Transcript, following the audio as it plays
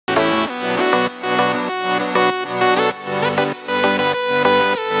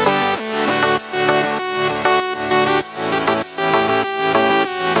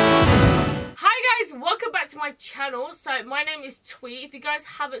Thuy. If you guys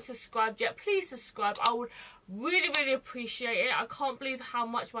haven't subscribed yet, please subscribe. I would really appreciate it. I can't believe how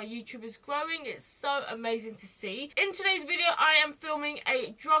much my YouTube is growing. It's so amazing to see. In today's video, I am filming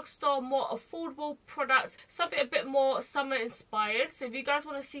a drugstore, more affordable products, something a bit more summer inspired. So if you guys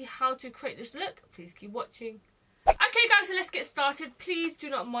want to see how to create this look, please keep watching. Okay guys, so let's get started. Please do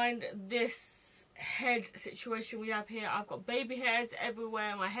not mind this head situation we have here. I've got baby hairs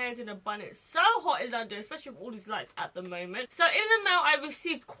everywhere. My hair's in a bun. It's so hot in London, especially with all these lights at the moment. So in the mail, I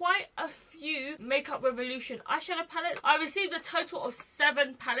received quite a few Makeup Revolution eyeshadow palettes. I received a total of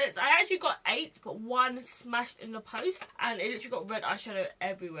 7 palettes. I actually got 8, but 1 smashed in the post, and it literally got red eyeshadow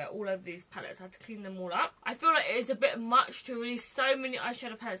everywhere, all over these palettes. I had to clean them all up. I feel like it is a bit much to release so many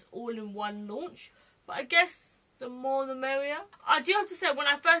eyeshadow palettes all in one launch, but I guess the more the merrier. I do have to say, when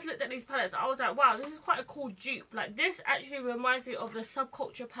I first looked at these palettes, I was like, wow, this is quite a cool dupe. Like, this actually reminds me of the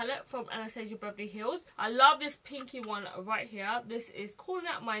Subculture palette from Anastasia Beverly Hills. I love this pinky one right here. This is Calling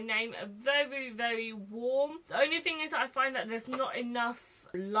Out My Name. Very warm. The only thing is I find that there's not enough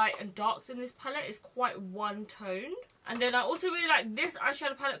light and darks in this palette. It's quite one-toned. And then I also really like this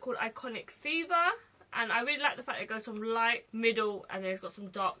eyeshadow palette called Iconic Fever. And I really like the fact it goes from light, middle, and then it's got some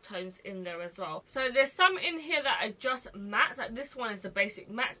dark tones in there as well. So there's some in here that are just mattes. Like this one is the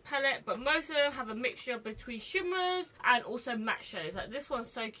basic matte palette, but most of them have a mixture between shimmers and also matte shades. Like this one's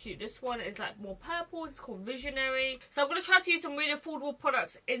so cute. This one is like more purple. It's called Visionary. So I'm going to try to use some really affordable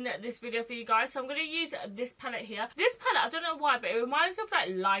products in this video for you guys. So I'm going to use this palette here. This palette, I don't know why, but it reminds me of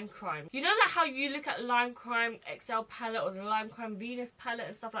like Lime Crime. You know like how you look at Lime Crime XL palette or the Lime Crime Venus palette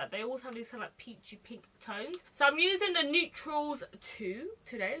and stuff like that? They always have these kind of like peachy pink tones. So I'm using the Newtrals 2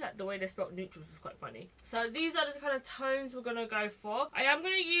 today. Like the way they spelled Newtrals is quite funny. So these are the kind of tones we're going to go for. I am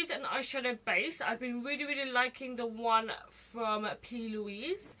going to use an eyeshadow base. I've been really liking the one from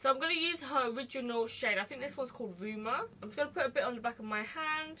Plouise. So I'm going to use her original shade. I think this one's called Rumour. I'm just going to put a bit on the back of my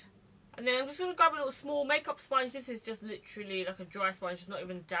hand. And then I'm just going to grab a little small makeup sponge. This is just literally like a dry sponge. It's not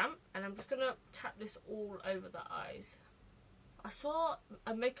even damp. And I'm just going to tap this all over the eyes. I saw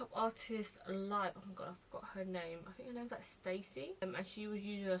a makeup artist live. Oh my god, I forgot her name. I think her name's like Stacy. And she was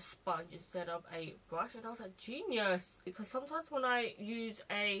using a sponge instead of a brush. And I was like, genius. Because sometimes when I use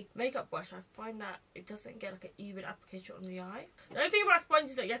a makeup brush, I find that it doesn't get like an even application on the eye. The only thing about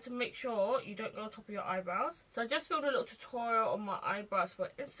sponges is that you have to make sure you don't go on top of your eyebrows. So I just filmed a little tutorial on my eyebrows for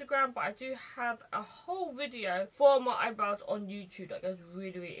Instagram. But I do have a whole video for my eyebrows on YouTube that goes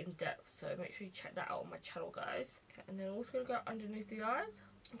really in depth. So make sure you check that out on my channel, guys. Okay, and then I'm also going to go underneath the eyes.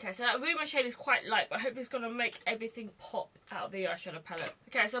 Okay, so that Rumour shade is quite light, but I hope it's going to make everything pop out of the eyeshadow palette.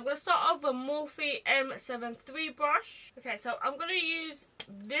 Okay, so I'm going to start off with Morphe M73 brush. Okay, so I'm going to use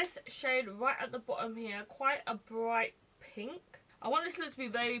this shade right at the bottom here. Quite a bright pink. I want this look to be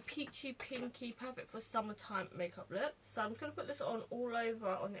very peachy, pinky, perfect for summertime makeup look. So I'm just going to put this on all over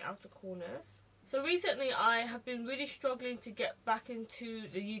on the outer corners. So recently I have been really struggling to get back into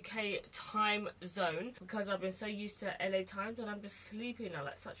the UK time zone because I've been so used to LA times and I'm just sleeping at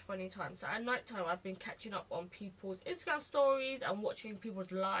like such funny times. So at night time I've been catching up on people's Instagram stories and watching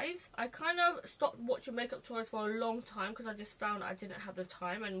people's lives. I kind of stopped watching makeup tutorials for a long time because I just found I didn't have the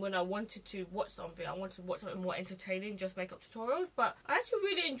time, and when I wanted to watch something, I wanted to watch something more entertaining, just makeup tutorials. But I actually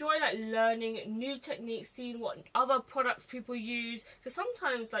really enjoy like learning new techniques, seeing what other products people use, because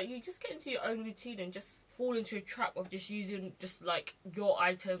sometimes like you just get into your own routine and just fall into a trap of just using just like your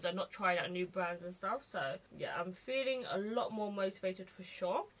items and not trying out new brands and stuff. So yeah, I'm feeling a lot more motivated for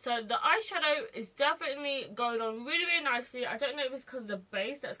sure. So the eyeshadow is definitely going on really nicely. I don't know if it's because of the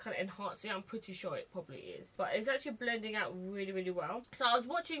base that's kind of enhancing it. I'm pretty sure it probably is, but it's actually blending out really well. So I was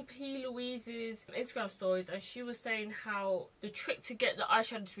watching P. Louise's Instagram stories and she was saying how the trick to get the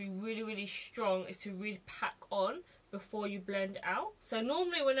eyeshadow to be really strong is to really pack on before you blend out. So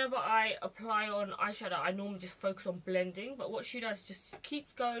normally whenever I apply on eyeshadow, I normally just focus on blending, but what she does is just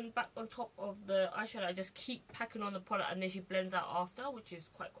keeps going back on top of the eyeshadow. I just keep packing on the product and then she blends out after, which is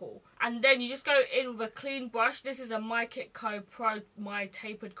quite cool. And then you just go in with a clean brush. This is a My Kit Co Pro My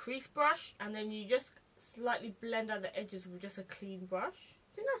Tapered Crease brush, and then you just slightly blend out the edges with just a clean brush.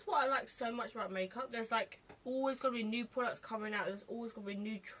 I think that's what I like so much about makeup. There's like always going to be new products coming out. There's always going to be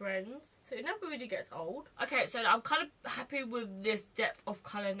new trends. So it never really gets old. Okay, so I'm kind of happy with this depth of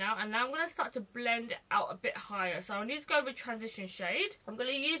colour now. And now I'm going to start to blend it out a bit higher. So I need to go with transition shade. I'm going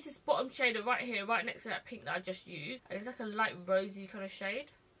to use this bottom shade right here, right next to that pink that I just used. And it's like a light rosy kind of shade.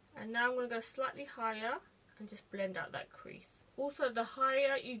 And now I'm going to go slightly higher and just blend out that crease. Also, the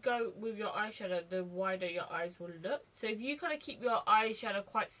higher you go with your eyeshadow, the wider your eyes will look. So if you kind of keep your eyeshadow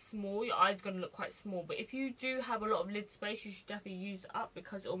quite small, your eyes going to look quite small. But if you do have a lot of lid space, you should definitely use it up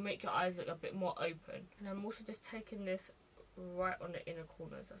because it will make your eyes look a bit more open. And I'm also just taking this right on the inner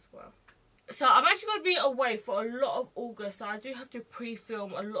corners as well. So I'm actually going to be away for a lot of August, so I do have to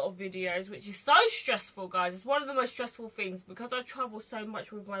pre-film a lot of videos, which is so stressful, guys. It's one of the most stressful things because I travel so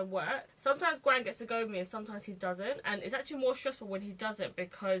much with my work. Sometimes Grant gets to go with me and sometimes he doesn't, and it's actually more stressful when he doesn't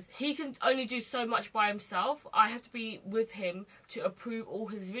because he can only do so much by himself. I have to be with him to approve all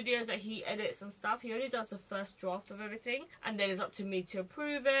his videos that he edits and stuff. He only does the first draft of everything, and then it's up to me to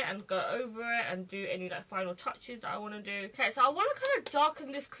approve it and go over it and do any like final touches that I want to do. Okay, so I want to kind of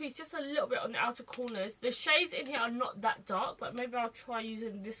darken this crease just a little bit on the outer corners. The shades in here are not that dark, but maybe I'll try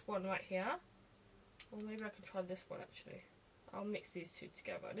using this one right here, or maybe I can try this one actually. I'll mix these two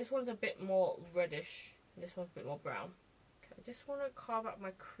together. This one's a bit more reddish and this one's a bit more brown. Okay, I just want to carve out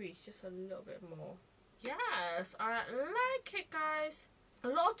my crease just a little bit more. Yes, I like it, guys. A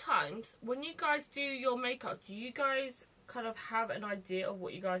lot of times when you guys do your makeup, do you guys kind of have an idea of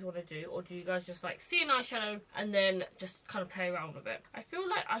what you guys want to do, or do you guys just like see an eyeshadow and then just kind of play around with it? I feel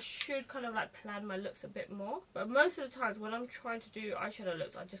like I should kind of like plan my looks a bit more, but most of the times when I'm trying to do eyeshadow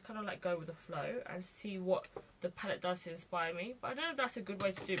looks, I just kind of like go with the flow and see what the palette does to inspire me. But I don't know if that's a good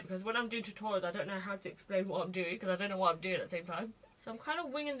way to do, because when I'm doing tutorials I don't know how to explain what I'm doing because I don't know what I'm doing at the same time. So I'm kind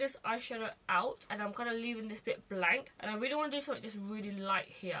of winging this eyeshadow out and I'm kind of leaving this bit blank, and I really want to do something just really light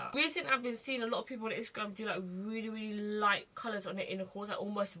here. Recently I've been seeing a lot of people on Instagram do like really light colours on their inner corners, like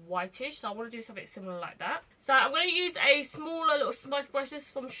almost whitish, so I want to do something similar like that. So I'm going to use a smaller little smudge brush. This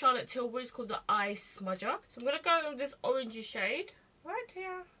is from Charlotte Tilbury. It's called the Eye Smudger. So I'm going to go with this orangey shade right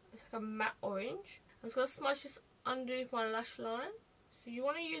here. It's like a matte orange. I'm just going to smudge this underneath my lash line. So you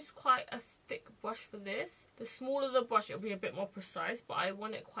want to use quite a thick brush for this. The smaller the brush, it'll be a bit more precise, but I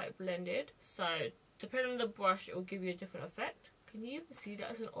want it quite blended. So depending on the brush, it will give you a different effect. Can you even see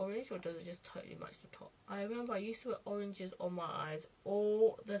that as an orange, or does it just totally match the top? I remember I used to wear oranges on my eyes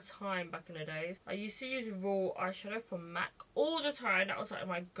all the time back in the days. I used to use raw eyeshadow from MAC all the time. That was like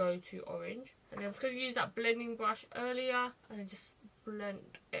my go-to orange. And then I'm just going to use that blending brush earlier and then just blend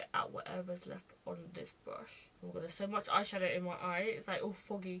it out whatever's left on this brush. Oh God, there's so much eyeshadow in my eye. It's like all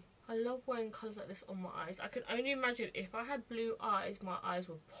foggy. I love wearing colours like this on my eyes. I can only imagine if I had blue eyes, my eyes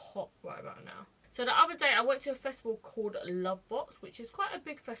would pop right about now. So the other day I went to a festival called Lovebox, which is quite a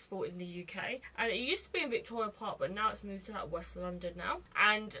big festival in the UK, and it used to be in Victoria Park, but now it's moved to like West London now.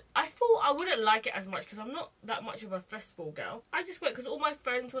 And I thought I wouldn't like it as much because I'm not that much of a festival girl. I just went because all my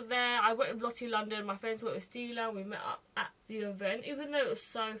friends were there. I went with Lottie London, my friends went with Stila, we met up at the event, even though it was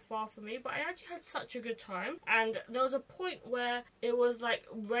so far from me, but I actually had such a good time. And there was a point where it was like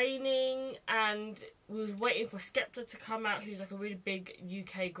raining and we was waiting for Skepta to come out, who's like a really big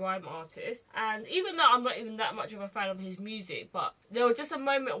UK grime artist. And even though I'm not even that much of a fan of his music, but there was just a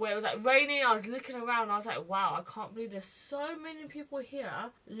moment where it was like raining, I was looking around and I was like, wow, I can't believe there's so many people here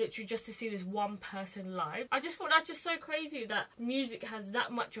literally just to see this one person live. I just thought that's just so crazy that music has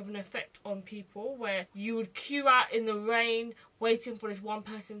that much of an effect on people, where you would queue out in the rain waiting for this one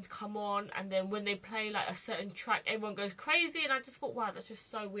person to come on, and then when they play like a certain track, everyone goes crazy. And I just thought, wow, that's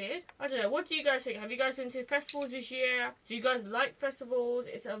just so weird. I don't know, what do you guys think? Have you guys been to festivals this year? Do you guys like festivals?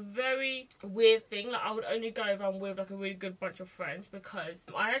 It's a very weird thing. Like, I would only go if I'm with like a really good bunch of friends, because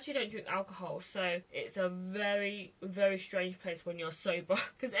I actually don't drink alcohol, so it's a very strange place when you're sober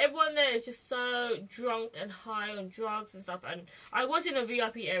because everyone there is just so drunk and high on drugs and stuff. And I was in a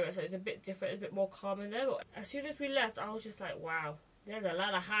VIP area, so it's a bit different, it's a bit more calm in there. But as soon as we left, I was just like, wow, there's a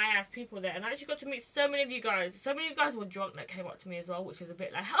lot of high ass people there. And I actually got to meet so many of you guys. So many of you guys were drunk that came up to me as well, which was a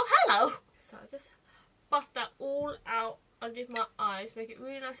bit like, oh, hello. So I just buffed that all out underneath my eyes, make it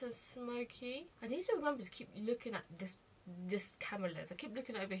really nice and smoky. I need to remember to keep looking at this camera lens. I keep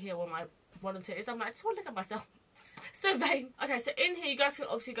looking over here when my monitor is. I'm like, I just want to look at myself. So vain. Okay, so in here you guys can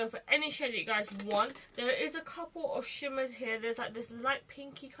obviously go for any shade that you guys want. There is a couple of shimmers here. There's like this light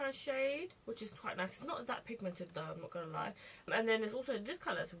pinky kind of shade, which is quite nice. It's not that pigmented though, I'm not gonna lie. And then there's also this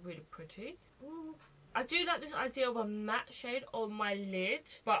colour that's really pretty. Ooh. I do like this idea of a matte shade on my lid,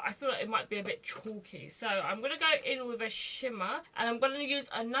 but I feel like it might be a bit chalky. So I'm going to go in with a shimmer, and I'm going to use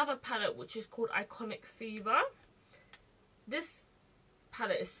another palette which is called Iconic Fever. This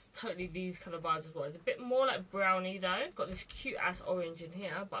palette is totally these kind of vibes as well. It's a bit more like browny though. It's got this cute ass orange in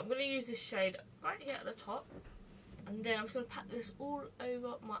here, but I'm going to use this shade right here at the top. And then I'm just going to pat this all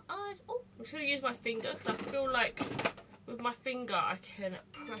over my eyes. Oh, I'm just going to use my finger because I feel like with my finger I can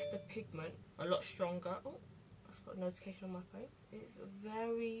press the pigment a lot stronger. Oh, I've got a notification on my phone. It's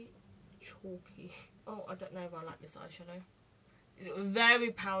very chalky. Oh, I don't know if I like this eyeshadow. It's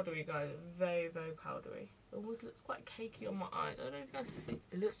very powdery, guys. Very powdery. It almost looks quite cakey on my eyes. I don't know if you guys can see.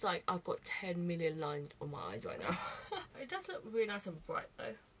 It looks like I've got 10 million lines on my eyes right now. It does look really nice and bright though.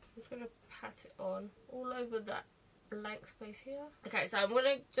 I'm just going to pat it on all over that blank space here. Okay, so I'm going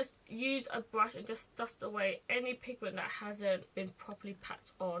to just use a brush and just dust away any pigment that hasn't been properly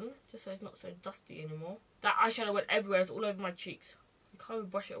packed on, just so it's not so dusty anymore. That eyeshadow went everywhere, it's all over my cheeks. You can't even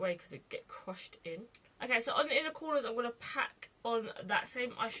brush it away because it gets crushed in. Okay, so on the inner corners I'm going to pack on that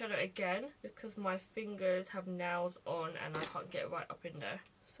same eyeshadow again because my fingers have nails on and I can't get it right up in there.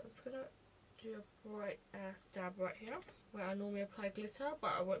 So I'm just going to do a bright ass dab right here where I normally apply glitter,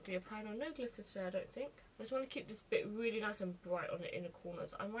 but I won't be applying on no glitter today, I don't think. I just want to keep this bit really nice and bright on the inner corners.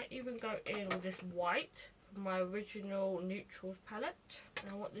 I might even go in with this white from my original Newtrals palette,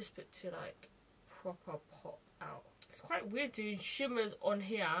 and I want this bit to like proper pop out. It's quite weird doing shimmers on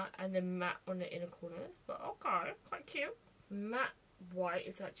here and then matte on the inner corners, but okay, quite cute. Matte white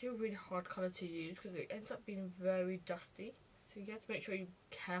is actually a really hard colour to use because it ends up being very dusty. So you have to make sure you're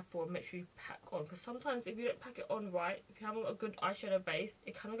careful and make sure you pack on, because sometimes if you don't pack it on right, if you haven't got a good eyeshadow base,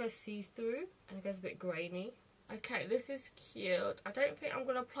 it kind of goes see-through and it goes a bit grainy. Okay, this is cute. I don't think I'm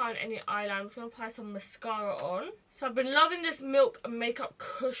going to apply on any eyeliner. I'm just going to apply some mascara on. So I've been loving this Milk Makeup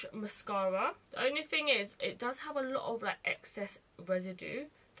Kush mascara. The only thing is, it does have a lot of like excess residue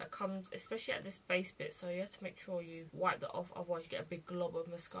that comes, especially at this base bit. So you have to make sure you wipe that off, otherwise you get a big glob of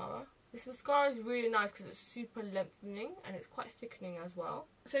mascara. This mascara is really nice because it's super lengthening and it's quite thickening as well.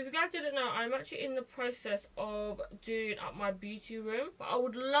 So if you guys didn't know, I'm actually in the process of doing up my beauty room. But I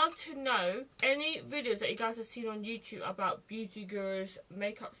would love to know any videos that you guys have seen on YouTube about beauty gurus,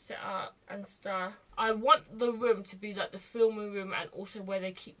 makeup setup and stuff. I want the room to be like the filming room and also where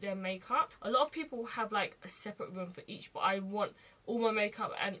they keep their makeup. A lot of people have like a separate room for each, but I want all my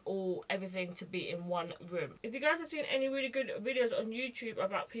makeup and everything to be in one room. If you guys have seen any really good videos on YouTube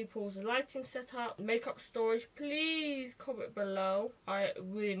about people's lighting setup, makeup storage, please comment below. I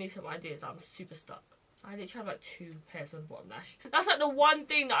really need some ideas. I'm super stuck. I literally have like 2 pairs on the bottom lash. That's like the one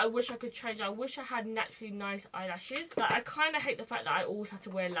thing that I wish I could change. I wish I had naturally nice eyelashes. Like, I kind of hate the fact that I always have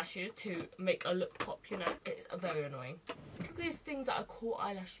to wear lashes to make a look pop, you know. It's very annoying. Look at these things that I call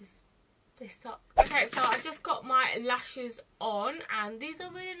eyelashes. They suck. Okay, so I just got my lashes on and these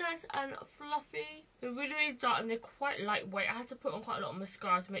are really nice and fluffy. They're really, really dark and they're quite lightweight. I had to put on quite a lot of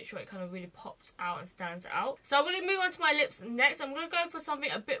mascara to make sure it kind of really pops out and stands out. So I'm going to move on to my lips next. I'm going to go for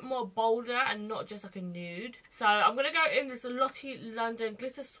something a bit more bolder and not just like a nude. So I'm going to go in this Lottie London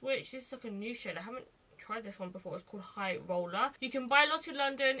Glitter Switch. This is like a new shade. I haven't tried this one before. It's called High Roller. You can buy Lottie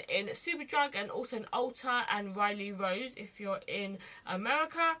London in Superdrug and also in Ulta and Riley Rose if you're in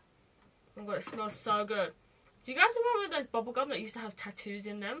America. Oh my god, it smells so good. Do you guys remember those bubblegum that used to have tattoos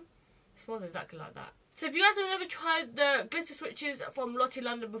in them? It smells exactly like that. So if you guys have never tried the glitter switches from Lottie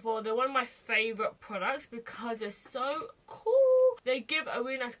London before, they're one of my favourite products because they're so cool. They give a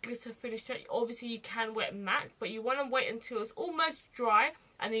really nice glitter finish to it. Obviously you can wear it matte, but you want to wait until it's almost dry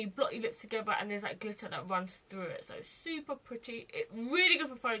and then you blot your lips together and there's like glitter that runs through it. So super pretty. It's really good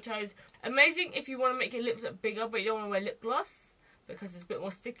for photos. Amazing if you want to make your lips look bigger but you don't want to wear lip gloss, because it's a bit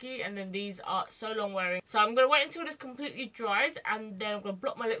more sticky, and then these are so long wearing. So I'm going to wait until this completely dries and then I'm going to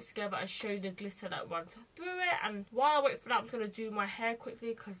blot my lips together and show you the glitter that runs through it. And while I wait for that, I'm just going to do my hair quickly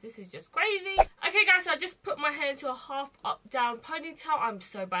because this is just crazy. Okay guys, so I just put my hair into a half up down ponytail. I'm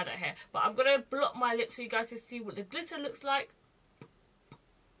so bad at hair, but I'm going to blot my lips so you guys can see what the glitter looks like.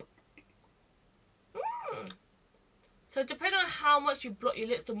 So depending on how much you blot your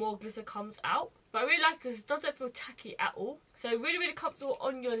lips, the more glitter comes out. But I really like it because it doesn't feel tacky at all. So really, really comfortable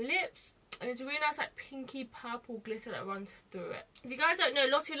on your lips. And it's a really nice like pinky purple glitter that runs through it. If you guys don't know,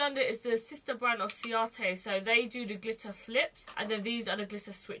 Lottie London is the sister brand of Ciate. So they do the glitter flips. And then these are the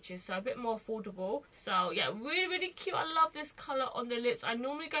glitter switches. So a bit more affordable. So yeah, really, really cute. I love this colour on the lips. I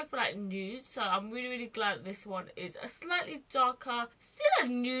normally go for like nude. So I'm really, really glad that this one is a slightly darker, still a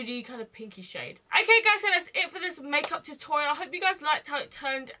nudie kind of pinky shade. Okay guys, so that's it for this makeup tutorial. I hope you guys liked how it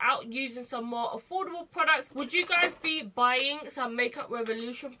turned out using some more affordable products. Would you guys be buying some Makeup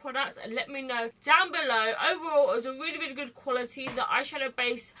Revolution products? And let me know down below. Overall, it was a really, really good quality. The eyeshadow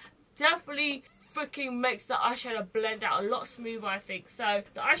base definitely freaking makes the eyeshadow blend out a lot smoother, I think. So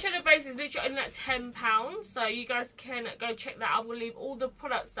the eyeshadow base is literally only like £10, so you guys can go check that out. I'm going to leave all the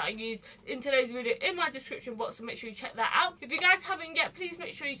products that I use in today's video in my description box, so make sure you check that out. If you guys haven't yet, please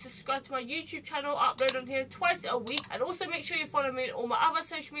make sure you subscribe to my YouTube channel. I upload on here twice a week, and also make sure you follow me on all my other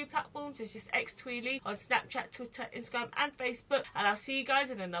social media platforms. It's just xThuy on Snapchat, Twitter, Instagram and Facebook, and I'll see you guys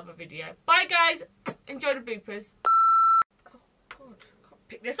in another video. Bye guys, enjoy the bloopers. Oh god, I can't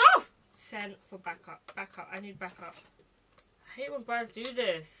pick this off. Send for backup. Backup. I need backup. I hate when brands do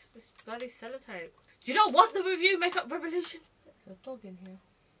this. This bloody sellotape. Do you not want the review Makeup Revolution? There's a dog in here.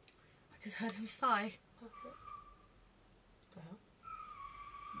 I just heard him sigh. What the hell?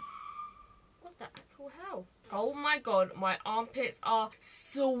 What the actual hell? Oh my god, my armpits are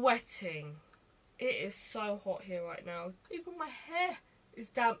sweating. It is so hot here right now. Even my hair is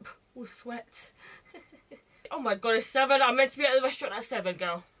damp with sweat. Oh my god, it's 7. I'm meant to be at the restaurant at 7,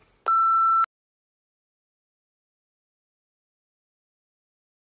 girl.